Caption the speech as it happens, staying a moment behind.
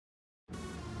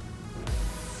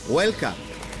Welcome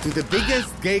to the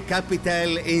biggest gay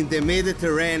capital in the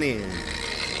Mediterranean.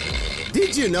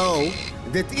 Did you know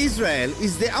that Israel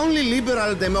is the only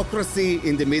liberal democracy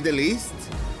in the Middle East?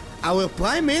 Our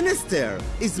Prime Minister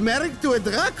is married to a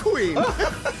drag queen.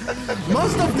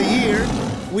 Most of the year,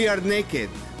 we are naked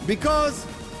because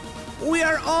we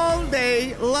are all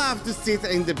day love to sit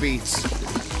in the beach.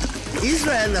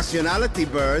 Israel nationality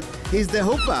bird is the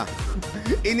huppah.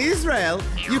 In Israel,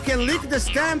 you can lick the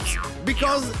stamps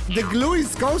because the glue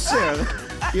is kosher,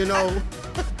 you know.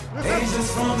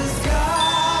 Angels from the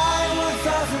sky,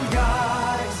 1,000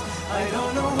 guys. I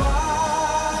don't know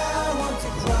why I want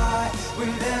to cry. We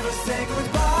never say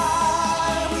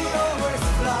goodbye. We always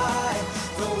fly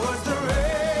towards the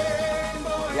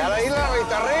rainbow. ¡Ya la isla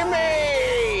Ritarrimi!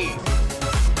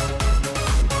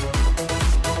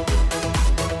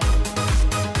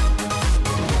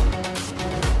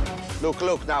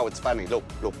 Look, now it's funny. Look.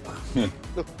 Look.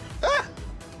 Ah,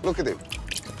 look at him.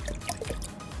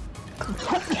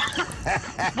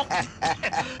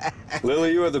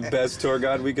 Lily, you are the best tour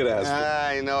guide we could ask for.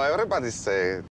 I know, everybody's